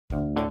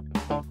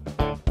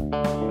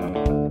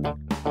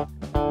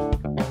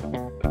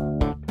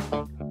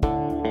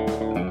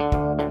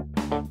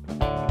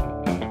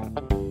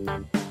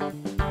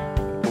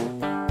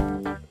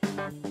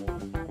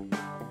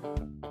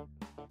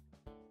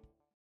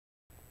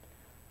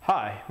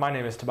Hi, my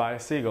name is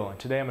Tobias Siegel, and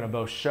today I'm going to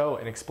both show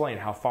and explain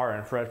how far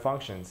infrared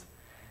functions.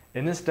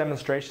 In this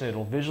demonstration, it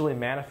will visually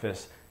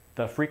manifest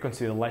the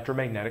frequency of the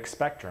electromagnetic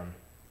spectrum.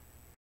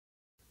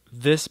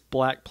 This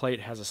black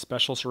plate has a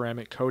special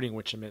ceramic coating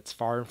which emits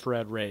far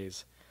infrared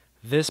rays.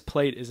 This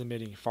plate is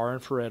emitting far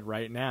infrared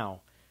right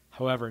now.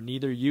 However,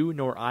 neither you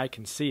nor I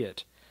can see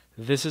it.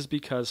 This is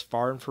because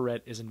far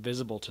infrared is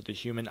invisible to the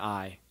human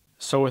eye.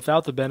 So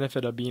without the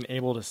benefit of being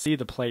able to see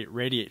the plate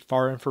radiate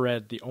far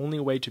infrared, the only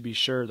way to be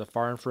sure the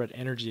far infrared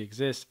energy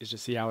exists is to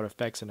see how it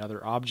affects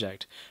another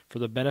object. For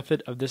the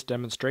benefit of this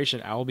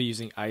demonstration, I will be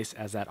using ice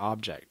as that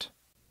object.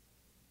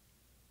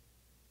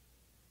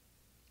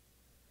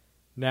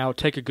 Now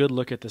take a good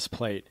look at this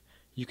plate.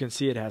 You can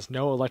see it has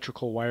no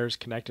electrical wires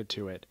connected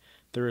to it.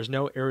 There is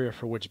no area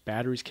for which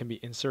batteries can be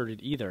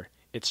inserted either.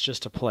 It's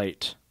just a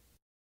plate.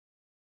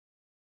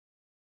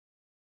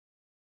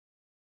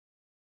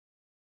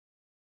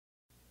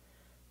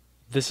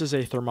 This is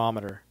a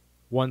thermometer.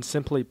 One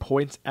simply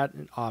points at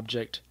an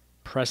object,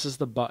 presses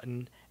the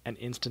button, and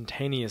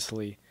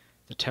instantaneously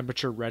the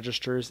temperature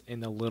registers in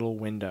the little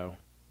window.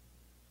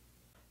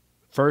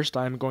 First,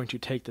 I am going to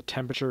take the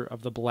temperature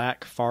of the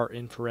black far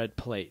infrared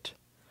plate.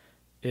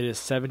 It is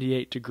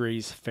 78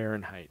 degrees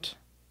Fahrenheit.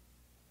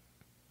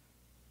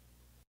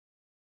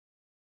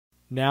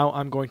 Now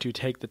I'm going to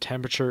take the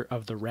temperature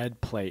of the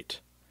red plate.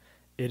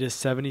 It is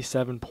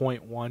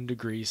 77.1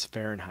 degrees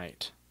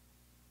Fahrenheit.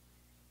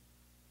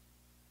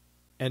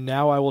 And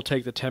now I will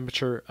take the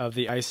temperature of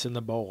the ice in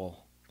the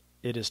bowl.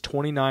 It is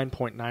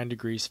 29.9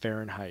 degrees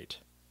Fahrenheit.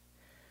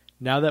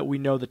 Now that we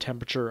know the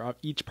temperature of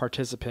each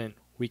participant,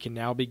 we can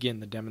now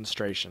begin the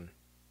demonstration.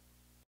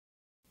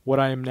 What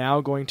I am now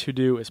going to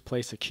do is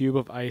place a cube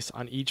of ice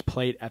on each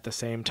plate at the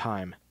same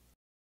time.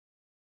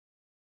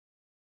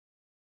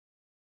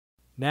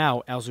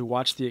 Now, as we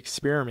watch the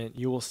experiment,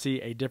 you will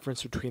see a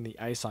difference between the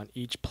ice on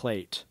each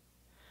plate.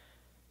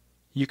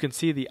 You can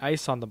see the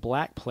ice on the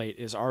black plate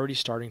is already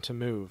starting to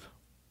move.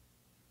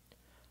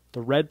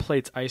 The red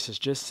plate's ice is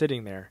just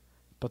sitting there,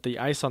 but the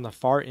ice on the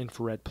far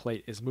infrared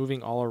plate is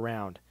moving all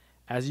around,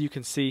 as you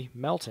can see,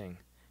 melting.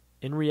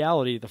 In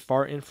reality, the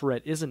far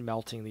infrared isn't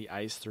melting the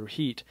ice through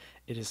heat,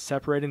 it is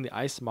separating the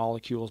ice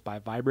molecules by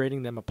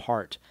vibrating them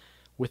apart.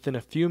 Within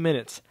a few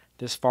minutes,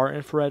 this far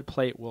infrared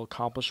plate will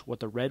accomplish what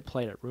the red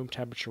plate at room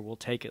temperature will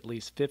take at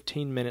least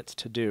 15 minutes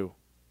to do.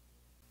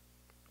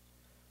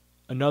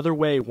 Another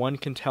way one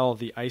can tell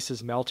the ice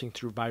is melting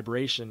through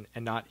vibration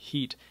and not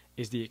heat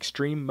is the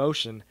extreme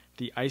motion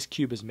the ice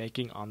cube is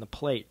making on the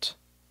plate.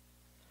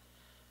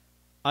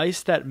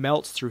 Ice that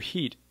melts through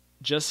heat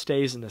just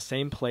stays in the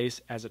same place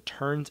as it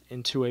turns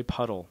into a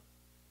puddle.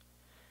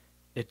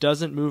 It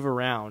doesn't move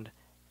around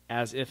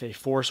as if a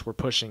force were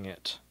pushing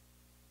it.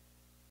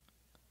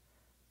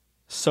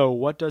 So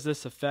what does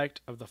this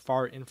effect of the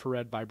far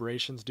infrared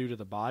vibrations do to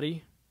the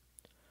body?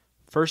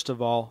 First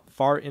of all,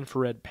 far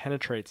infrared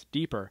penetrates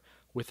deeper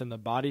within the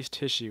body's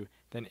tissue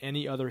than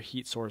any other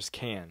heat source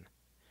can.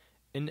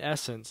 In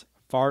essence,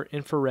 far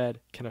infrared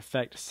can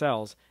affect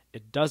cells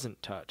it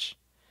doesn't touch.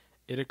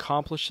 It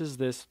accomplishes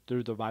this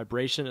through the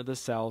vibration of the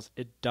cells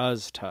it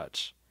does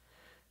touch.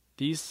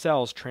 These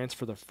cells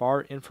transfer the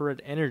far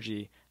infrared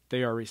energy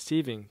they are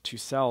receiving to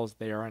cells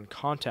they are in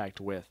contact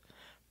with,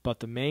 but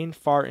the main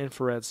far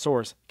infrared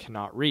source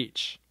cannot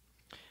reach.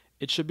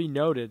 It should be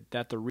noted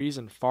that the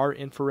reason far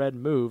infrared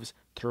moves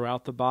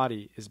throughout the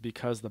body is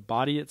because the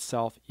body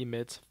itself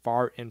emits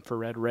far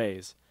infrared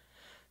rays.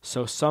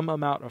 So some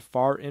amount of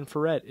far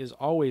infrared is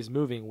always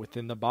moving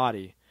within the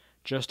body,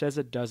 just as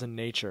it does in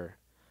nature.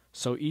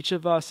 So each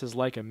of us is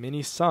like a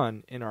mini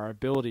sun in our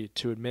ability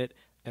to emit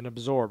and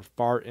absorb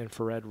far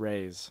infrared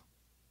rays.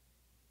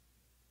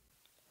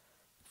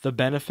 The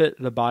benefit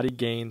the body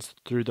gains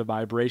through the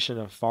vibration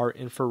of far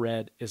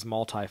infrared is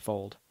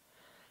multifold.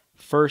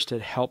 First,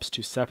 it helps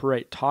to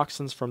separate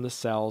toxins from the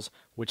cells,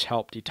 which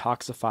help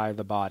detoxify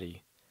the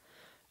body.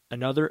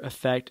 Another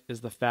effect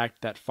is the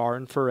fact that far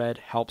infrared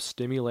helps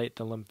stimulate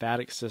the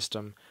lymphatic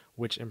system,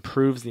 which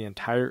improves the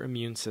entire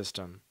immune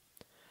system.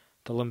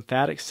 The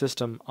lymphatic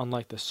system,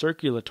 unlike the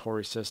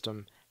circulatory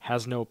system,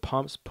 has no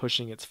pumps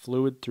pushing its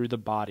fluid through the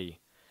body.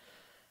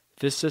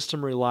 This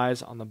system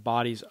relies on the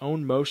body's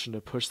own motion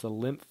to push the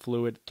lymph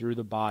fluid through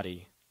the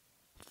body.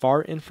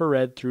 Far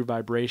infrared through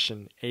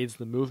vibration aids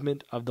the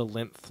movement of the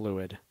lymph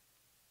fluid.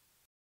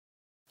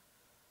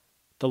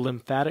 The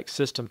lymphatic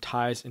system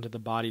ties into the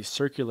body's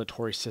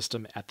circulatory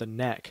system at the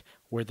neck,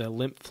 where the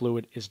lymph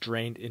fluid is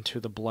drained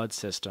into the blood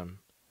system.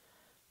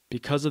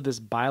 Because of this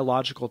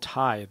biological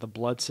tie, the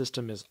blood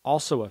system is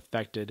also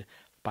affected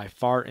by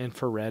far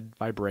infrared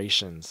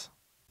vibrations.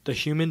 The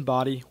human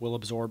body will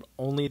absorb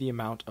only the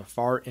amount of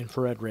far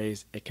infrared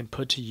rays it can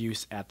put to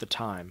use at the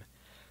time,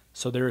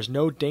 so there is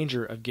no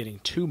danger of getting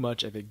too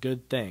much of a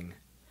good thing.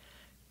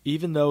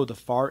 Even though the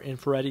far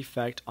infrared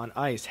effect on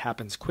ice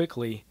happens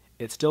quickly,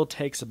 it still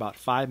takes about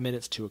 5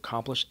 minutes to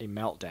accomplish a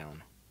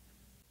meltdown.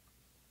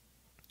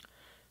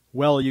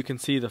 Well, you can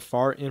see the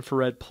far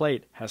infrared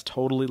plate has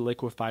totally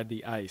liquefied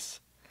the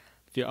ice.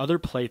 The other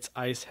plate's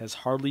ice has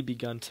hardly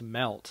begun to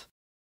melt.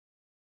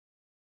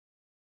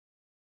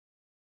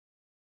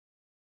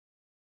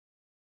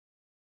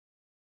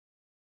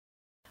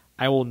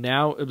 I will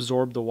now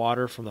absorb the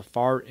water from the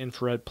far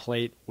infrared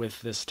plate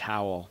with this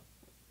towel.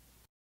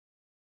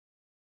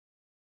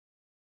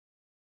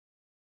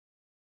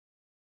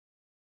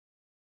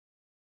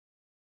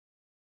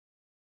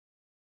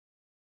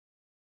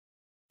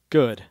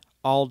 Good,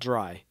 all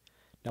dry.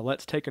 Now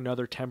let's take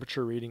another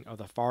temperature reading of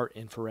the far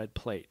infrared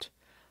plate.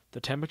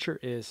 The temperature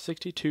is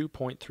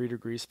 62.3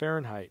 degrees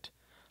Fahrenheit,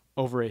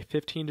 over a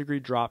 15-degree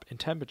drop in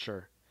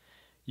temperature.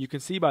 You can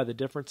see by the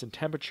difference in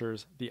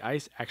temperatures, the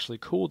ice actually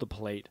cooled the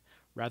plate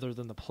rather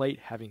than the plate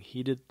having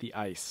heated the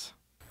ice.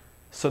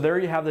 So there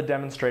you have the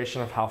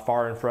demonstration of how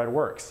far infrared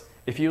works.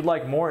 If you'd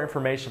like more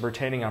information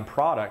pertaining on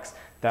products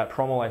that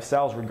Promolife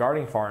sells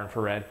regarding far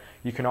infrared,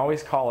 you can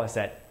always call us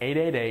at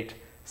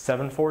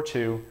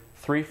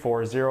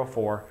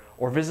 888-742-3404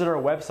 or visit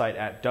our website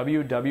at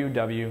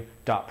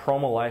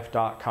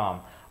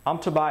www.promolife.com. I'm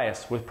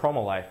Tobias with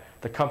Promolife,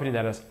 the company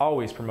that is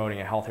always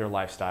promoting a healthier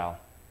lifestyle.